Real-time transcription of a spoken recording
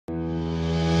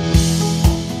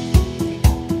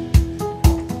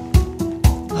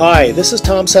Hi, this is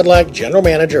Tom Sedlak, General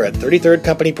Manager at 33rd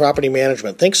Company Property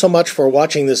Management. Thanks so much for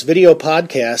watching this video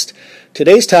podcast.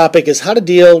 Today's topic is how to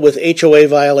deal with HOA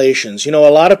violations. You know, a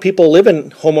lot of people live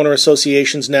in homeowner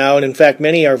associations now, and in fact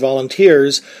many are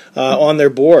volunteers on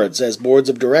their boards, as boards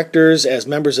of directors, as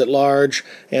members at large,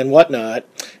 and whatnot.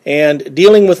 And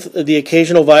dealing with the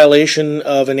occasional violation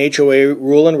of an HOA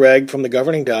rule and reg from the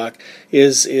governing doc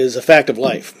is a fact of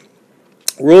life.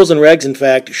 Rules and regs, in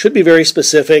fact, should be very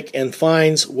specific and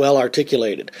fines well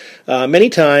articulated. Many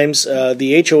times,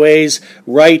 the HOAs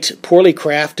write poorly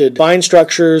crafted fine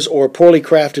structures or poorly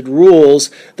crafted rules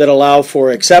that allow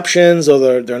for exceptions,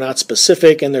 or they're not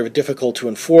specific and they're difficult to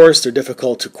enforce, they're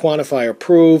difficult to quantify or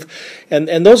prove, and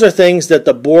those are things that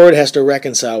the board has to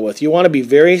reconcile with. You want to be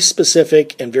very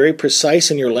specific and very precise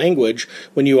in your language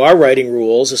when you are writing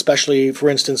rules, especially, for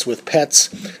instance, with pets,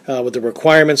 with the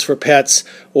requirements for pets,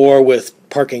 or with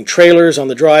parking trailers on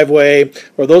the driveway,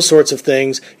 or those sorts of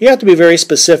things. You have to be very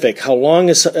specific. How long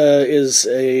is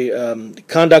a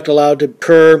conduct allowed to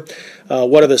occur?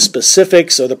 What are the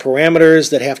specifics or the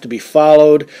parameters that have to be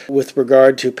followed with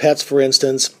regard to pets, for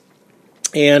instance?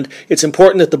 And it's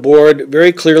important that the board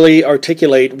very clearly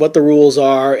articulate what the rules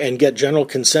are and get general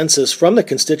consensus from the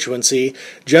constituency.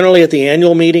 Generally at the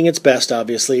annual meeting it's best,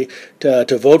 obviously,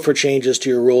 to vote for changes to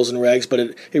your rules and regs, but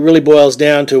it really boils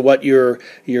down to what your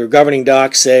governing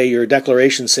docs say, your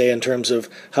declarations say in terms of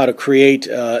how to create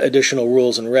additional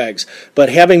rules and regs. But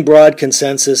having broad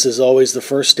consensus is always the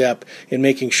first step in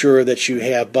making sure that you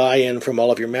have buy-in from all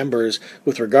of your members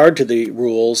with regard to the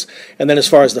rules. And then as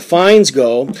far as the fines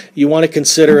go, you want to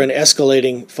consider an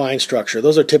escalating fine structure.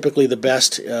 Those are typically the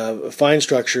best fine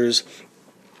structures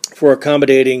for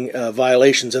accommodating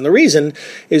violations. And the reason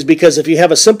is because if you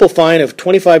have a simple fine of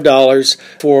 $25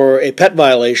 for a pet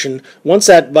violation, once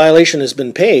that violation has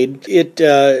been paid,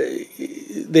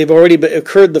 they've already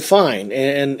incurred the fine,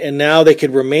 and now they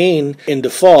could remain in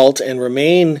default and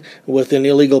remain with an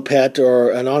illegal pet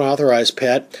or an unauthorized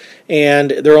pet,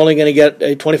 and they're only going to get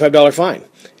a $25 fine.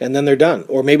 And then they're done.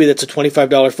 Or maybe that's a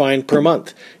 $25 fine per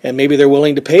month, and maybe they're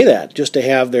willing to pay that just to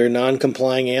have their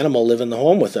non-complying animal live in the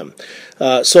home with them.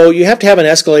 So you have to have an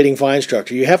escalating fine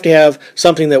structure. You have to have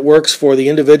something that works for the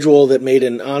individual that made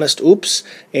an honest oops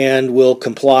and will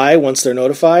comply once they're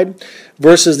notified,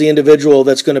 versus the individual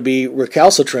that's going to be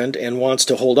recalcitrant and wants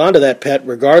to hold on to that pet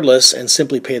regardless and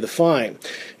simply pay the fine.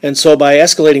 And so by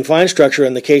escalating fine structure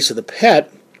in the case of the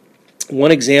pet,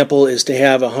 one example is to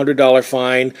have a $100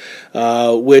 fine,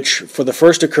 which for the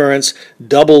first occurrence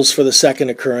doubles for the second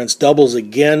occurrence, doubles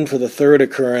again for the third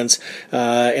occurrence,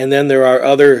 and then there are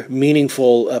other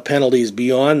meaningful penalties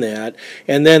beyond that.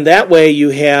 And then that way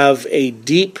you have a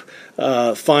deep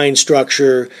fine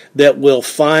structure that will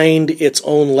find its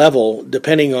own level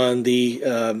depending on the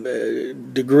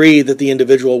degree that the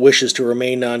individual wishes to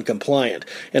remain non-compliant.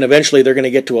 And eventually they're going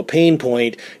to get to a pain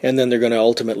point, and then they're going to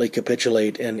ultimately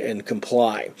capitulate and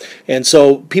comply. And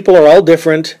so people are all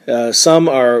different. Some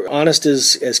are honest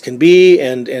as can be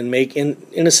and make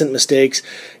innocent mistakes,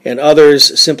 and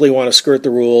others simply want to skirt the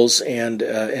rules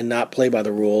and not play by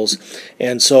the rules.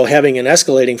 And so having an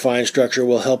escalating fine structure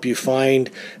will help you find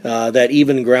that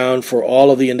even ground for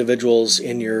all of the individuals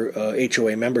in your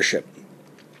HOA membership.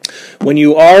 When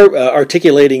you are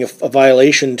articulating a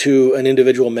violation to an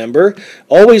individual member,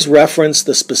 always reference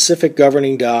the specific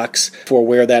governing docs for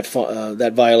where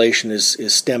that violation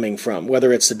is stemming from.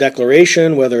 Whether it's the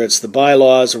declaration, whether it's the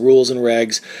bylaws, the rules and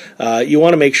regs, you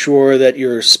want to make sure that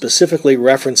you're specifically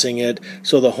referencing it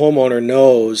so the homeowner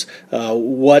knows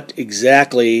what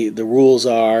exactly the rules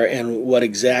are and what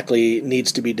exactly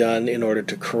needs to be done in order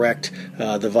to correct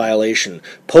the violation.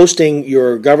 Posting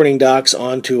your governing docs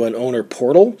onto an owner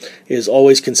portal is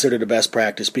always considered a best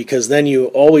practice, because then you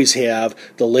always have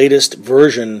the latest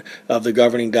version of the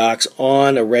governing docs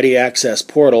on a ready access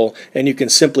portal, and you can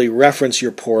simply reference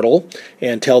your portal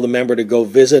and tell the member to go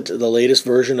visit the latest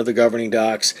version of the governing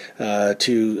docs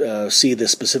to see the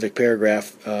specific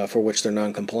paragraph for which they're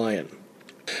non-compliant.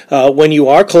 When you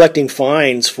are collecting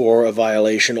fines for a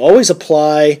violation, always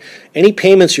apply any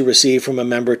payments you receive from a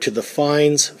member to the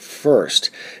fines first,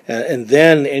 and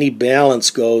then any balance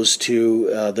goes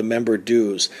to the member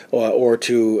dues or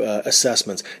to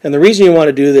assessments. And the reason you want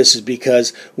to do this is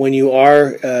because when you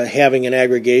are having an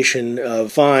aggregation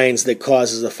of fines that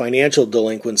causes a financial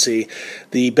delinquency,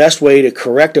 the best way to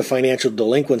correct a financial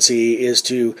delinquency is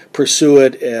to pursue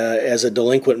it as a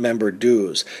delinquent member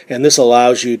dues. And this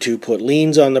allows you to put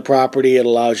liens on the property. It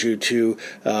allows you to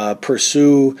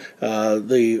pursue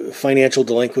the financial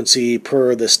delinquency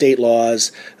per the state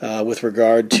laws with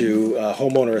regard to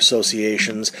homeowner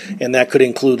associations, and that could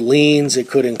include liens, it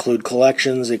could include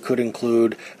collections, it could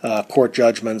include court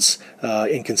judgments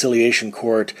in conciliation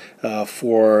court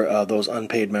for those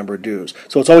unpaid member dues.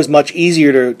 So it's always much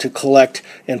easier to collect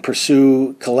and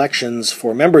pursue collections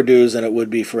for member dues than it would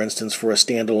be, for instance, for a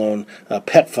standalone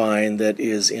pet fine that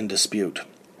is in dispute.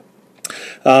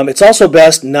 It's also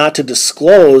best not to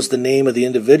disclose the name of the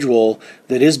individual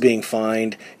that is being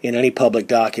fined in any public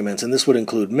documents, and this would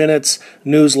include minutes,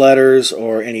 newsletters,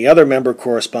 or any other member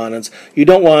correspondence. You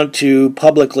don't want to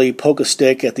publicly poke a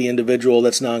stick at the individual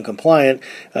that's non-compliant,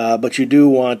 but you do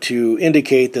want to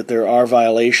indicate that there are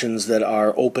violations that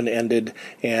are open-ended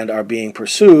and are being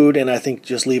pursued, and I think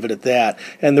just leave it at that.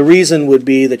 And the reason would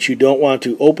be that you don't want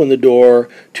to open the door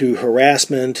to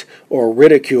harassment or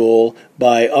ridicule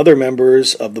by other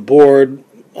members of the board.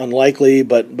 Unlikely,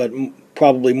 but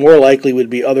probably more likely would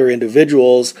be other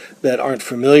individuals that aren't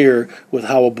familiar with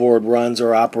how a board runs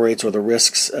or operates or the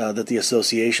risks that the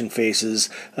association faces.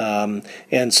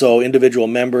 And so individual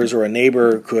members or a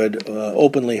neighbor could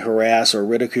openly harass or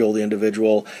ridicule the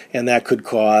individual, and that could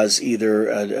cause either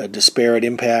a disparate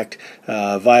impact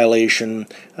violation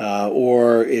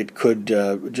or it could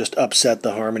just upset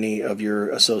the harmony of your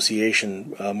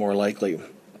association more likely.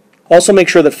 Also make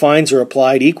sure that fines are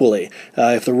applied equally.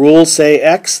 If the rules say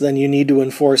X, then you need to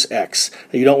enforce X.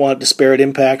 You don't want disparate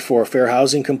impact for a fair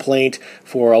housing complaint,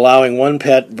 for allowing one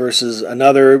pet versus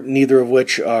another, neither of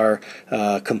which are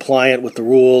compliant with the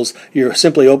rules. You're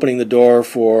simply opening the door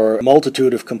for a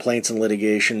multitude of complaints and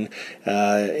litigation,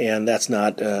 and that's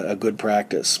not a good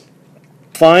practice.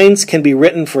 Fines can be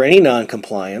written for any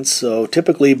non-compliance, so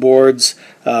typically boards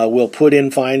will put in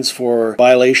fines for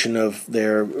violation of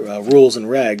their rules and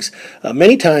regs.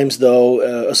 Many times, though,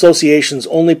 associations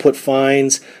only put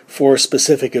fines for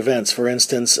specific events. For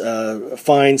instance,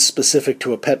 fines specific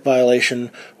to a pet violation,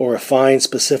 or a fine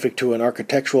specific to an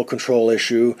architectural control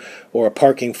issue, or a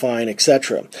parking fine,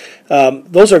 etc.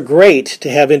 Those are great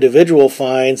to have individual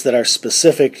fines that are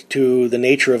specific to the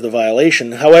nature of the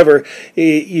violation. However,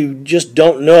 you just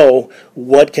don't know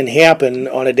what can happen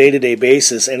on a day-to-day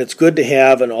basis, and it's good to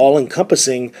have an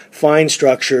all-encompassing fine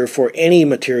structure for any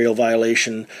material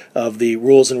violation of the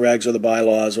rules and regs or the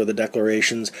bylaws or the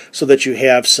declarations, so that you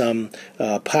have some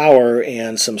power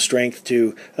and some strength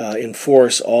to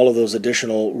enforce all of those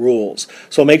additional rules.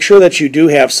 So make sure that you do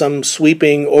have some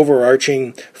sweeping,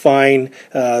 overarching fine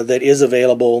that is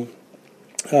available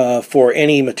for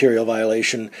any material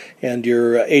violation, and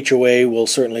your HOA will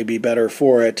certainly be better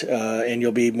for it, and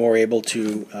you'll be more able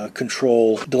to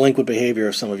control delinquent behavior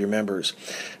of some of your members.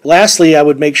 Lastly, I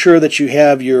would make sure that you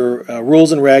have your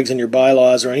rules and regs and your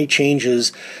bylaws, or any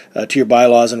changes to your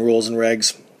bylaws and rules and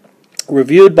regs,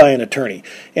 reviewed by an attorney,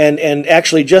 and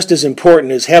actually just as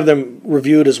important is have them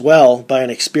reviewed as well by an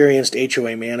experienced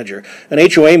HOA manager. An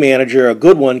HOA manager, a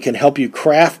good one, can help you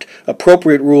craft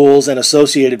appropriate rules and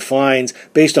associated fines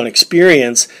based on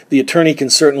experience. The attorney can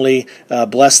certainly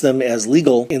bless them as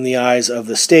legal in the eyes of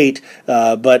the state,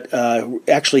 but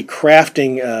actually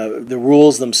crafting the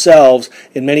rules themselves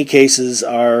in many cases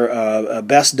are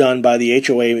best done by the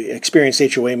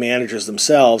experienced HOA managers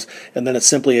themselves, and then it's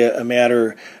simply a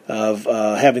matter of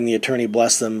having the attorney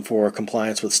bless them for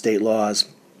compliance with state laws.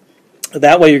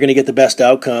 That way you're going to get the best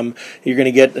outcome. You're going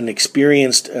to get an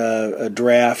experienced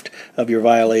draft of your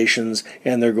violations,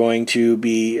 and they're going to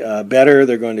be better,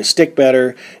 they're going to stick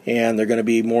better, and they're going to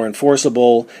be more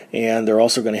enforceable, and they're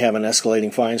also going to have an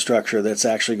escalating fine structure that's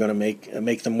actually going to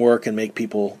make them work and make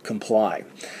people comply.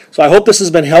 So I hope this has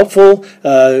been helpful.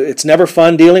 It's never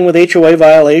fun dealing with HOA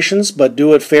violations, but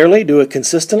do it fairly, do it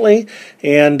consistently,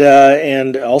 and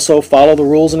also follow the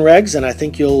rules and regs, and I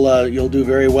think you'll do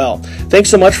very well. Thanks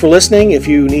so much for listening. If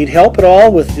you need help at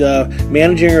all with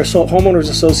managing your homeowners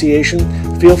association,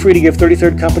 feel free to give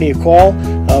 33rd Company a call.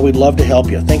 We'd love to help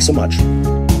you. Thanks so much.